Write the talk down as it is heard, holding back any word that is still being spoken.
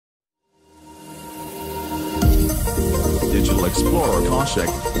Explorer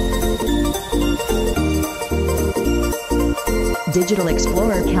Kaushik. Digital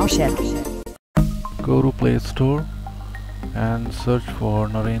Explorer Kaushik. Go to Play Store and search for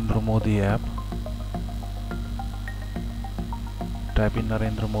Narendra Modi app. Type in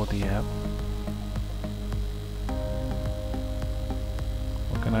Narendra Modi app.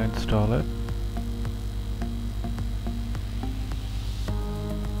 Okay, now install it.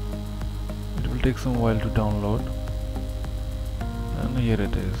 It will take some while to download. And here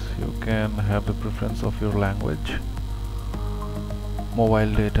it is. You can have the preference of your language,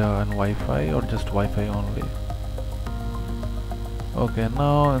 mobile data and Wi-Fi, or just Wi-Fi only. Okay,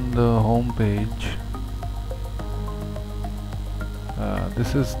 now in the home page,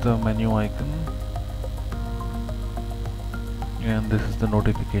 this is the menu icon, and this is the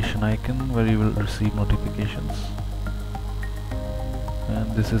notification icon where you will receive notifications,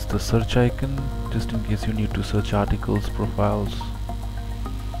 and this is the search icon just in case you need to search articles, profiles,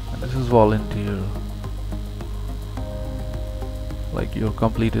 and this is volunteer, like your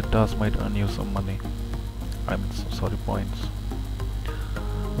completed task might earn you some money, points.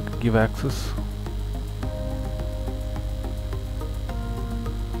 Okay, give access.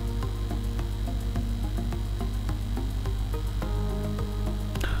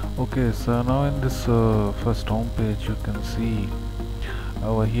 Okay, so now in this first home page you can see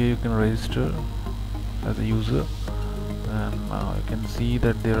over here you can register as a user, and now you can see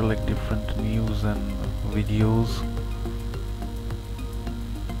that there are like different news and videos,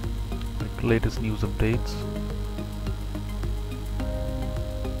 like latest news updates.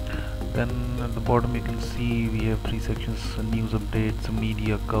 Then at the bottom you can see we have three sections: news updates,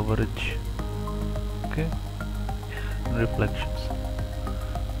 media coverage, okay, and reflections.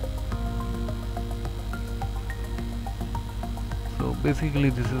 So basically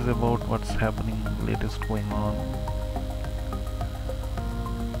this is about what's happening, latest going on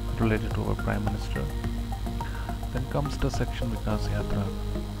related to our Prime Minister. Then comes the section Vikas Yatra.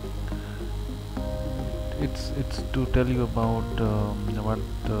 It's to tell you about what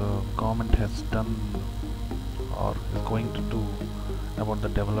the government has done or is going to do about the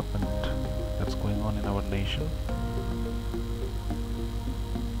development that's going on in our nation.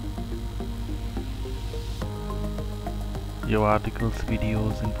 Your articles,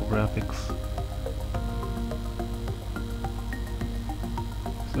 videos, infographics.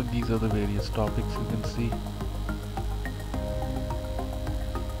 So these are the various topics you can see.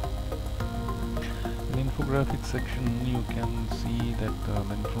 In infographics section you can see that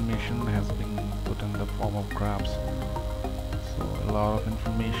the information has been put in the form of graphs. So a lot of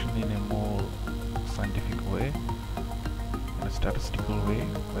information in a more scientific way, in a statistical way,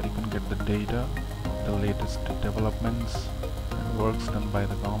 where you can get the data, the latest developments and works done by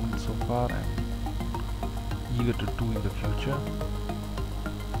the government so far and eager to do in the future.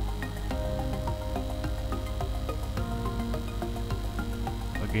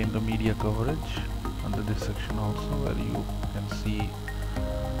 Again, the media coverage under this section also, where you can see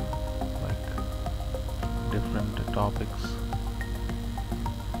like different topics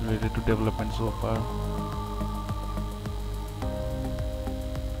related to development so far.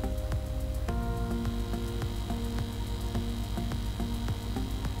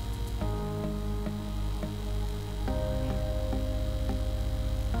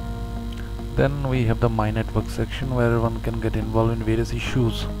 Then we have the My Network section, where one can get involved in various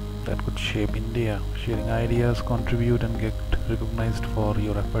issues that could shape India, sharing ideas, contribute and get recognized for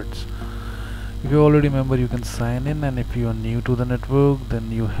your efforts. If you're already a member, you can sign in, and if you are new to the network, then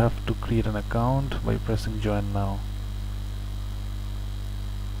you have to create an account by pressing join now.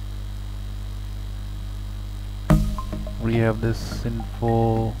 We have this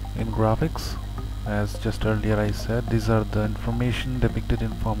info in graphics. As just earlier I said, these are the information depicted in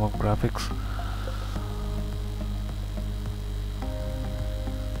form of graphics.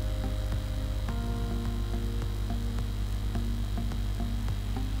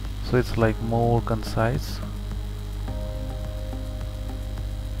 So it's like more concise.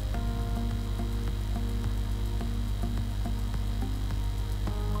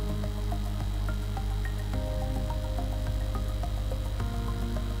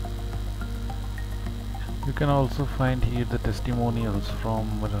 You can also find here the testimonials from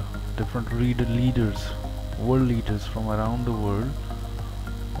different leaders, world leaders from around the world,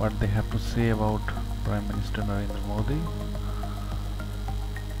 what they have to say about Prime Minister Narendra Modi.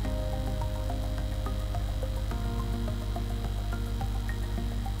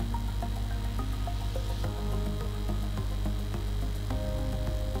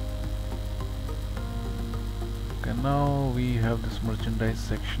 Okay, now we have this merchandise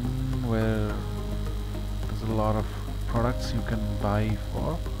section where there's a lot of products you can buy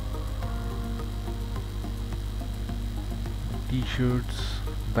for t-shirts,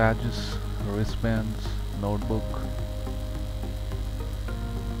 badges, wristbands, notebook.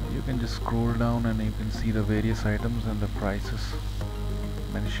 You can just scroll down and you can see the various items and the prices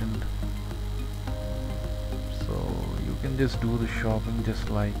mentioned. So you can just do the shopping just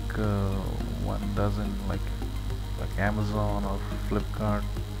like one does in like Amazon or Flipkart.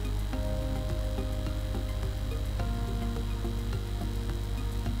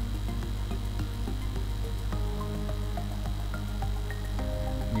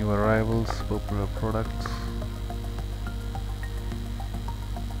 New arrivals, popular products.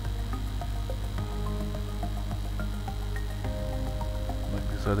 Like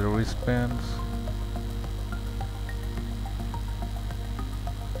these are the wristbands.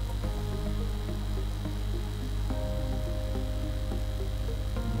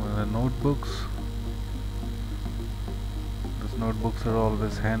 The notebooks. These notebooks are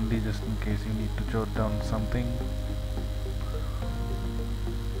always handy just in case you need to jot down something.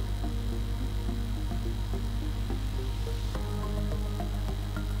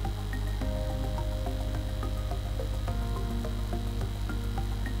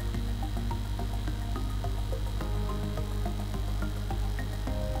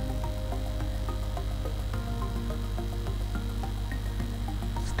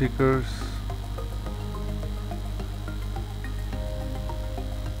 Stickers.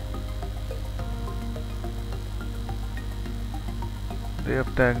 They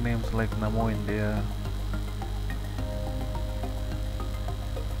have tag names like NAMO India,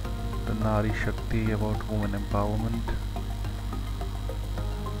 the Nari Shakti about women empowerment.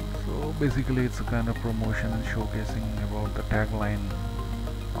 So basically it's a kind of promotion and showcasing about the tagline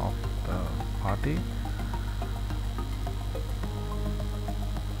of the party.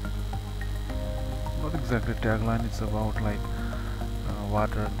 Not exactly tagline, it's about like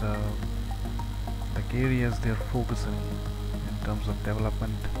what are the like areas they're focusing in terms of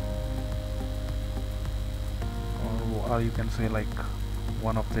development, or you can say like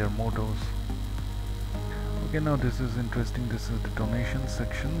one of their mottos. Okay, now this is interesting. This is the donation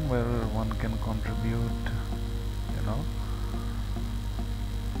section where one can contribute, you know,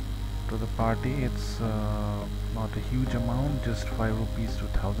 to the party. It's not a huge amount, just 5 rupees to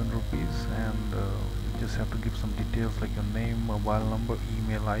 1000 rupees, and you just have to give some details like your name, mobile number,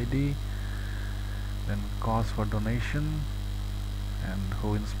 email ID, then cause for donation, and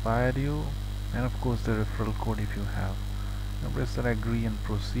who inspired you, and of course the referral code if you have. Now press that agree and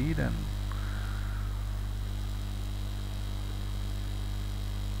proceed, and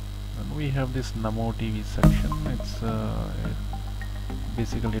then we have this NAMO TV section. It's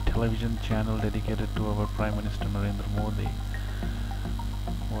basically a television channel dedicated to our Prime Minister Narendra Modi,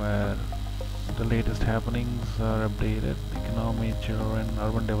 where the latest happenings are updated: economy, children,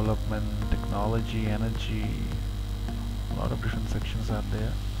 urban development, technology, energy. A lot of different sections are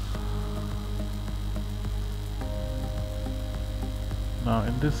there. Now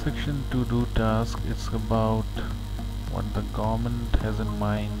in this section, to do task, it's about what the government has in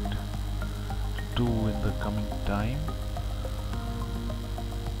mind to do in the coming time.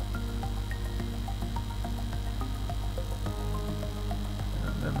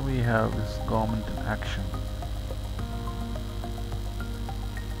 And then we have this government in action.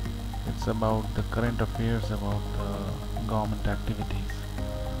 It's about the current affairs about the government activities.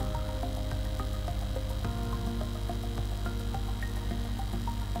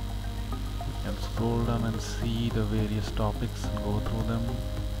 You can scroll down and see the various topics and go through them.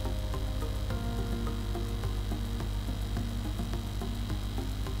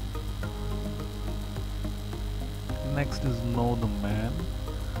 Next is Know the Man.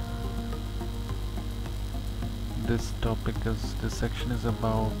 This section is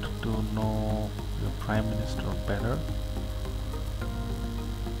about to know your Prime Minister better.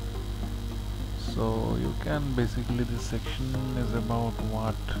 So you can basically, this section is about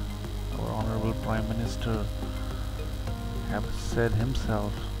what our Honorable Prime Minister have said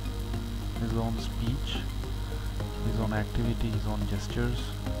himself, his own speech, his own activity, his own gestures.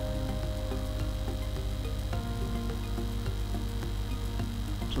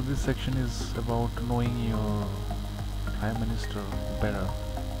 So this section is about knowing your Prime Minister better.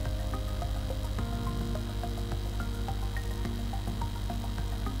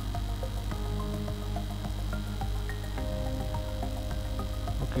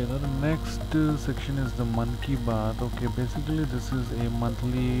 Okay, the next section is the Man Ki Baat. Okay, basically this is a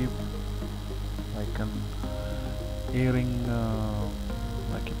monthly, like an airing,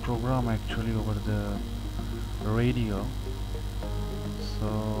 like a program actually over the radio.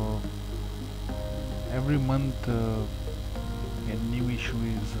 So every month a new issue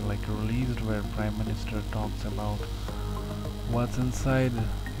is like released where Prime Minister talks about what's inside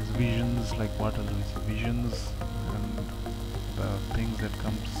his visions, like what are his visions and the things that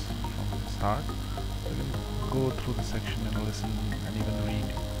comes from his heart. So you can go through the section and listen and even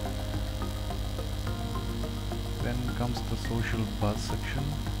read. Then comes the social buzz section.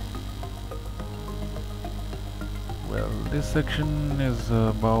 Well, this section is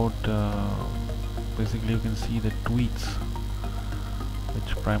about basically you can see the tweets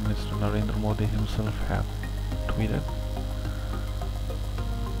which Prime Minister Narendra Modi himself have tweeted,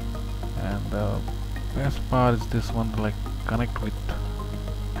 and the best part is this one, like connect with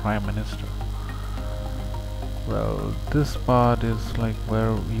Prime Minister. Well, this part is like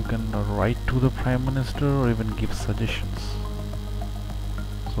where you can write to the Prime Minister or even give suggestions.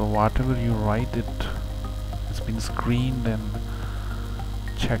 So whatever you write, it's been screened and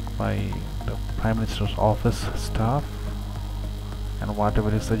checked by the Prime Minister's office staff, and whatever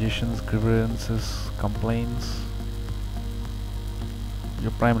his suggestions, grievances, complaints,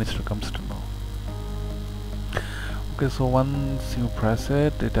 your Prime Minister comes to know. Okay, so once you press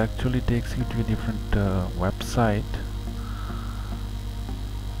it, it actually takes you to a different website.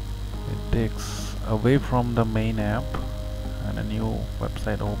 It takes away from the main app and a new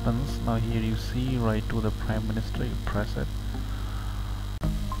website opens. Now here you see right to the Prime Minister, you press it.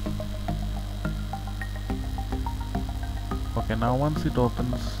 Okay, now once it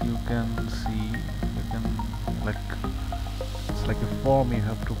opens, you can see, like, it's like a form. You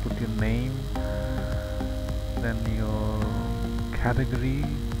have to put your name, then your category,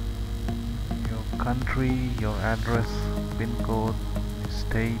 your country, your address, PIN code,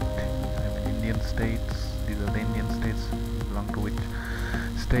 state, Indian states, these are the Indian states, you belong to which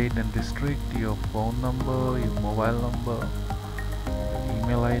state and district, your phone number, your mobile number,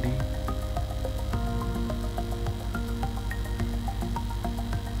 email ID.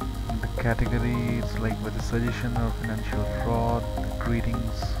 Category, it's like with a suggestion or financial fraud,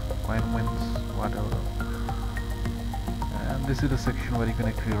 greetings, appointments, whatever. And this is the section where you can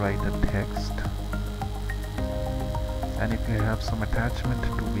actually write a text, and if you have some attachment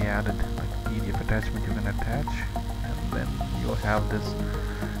to be added, like PDF attachment, you can attach, and then you have this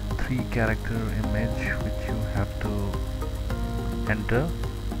 3-character image which you have to enter.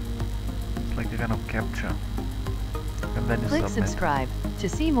 It's like a kind of captcha, and then you Click submit. subscribe to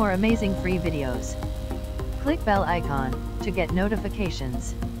see more amazing free videos. Click bell icon to get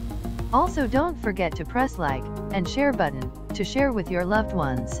notifications. Also, don't forget to press like and share button to share with your loved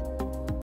ones.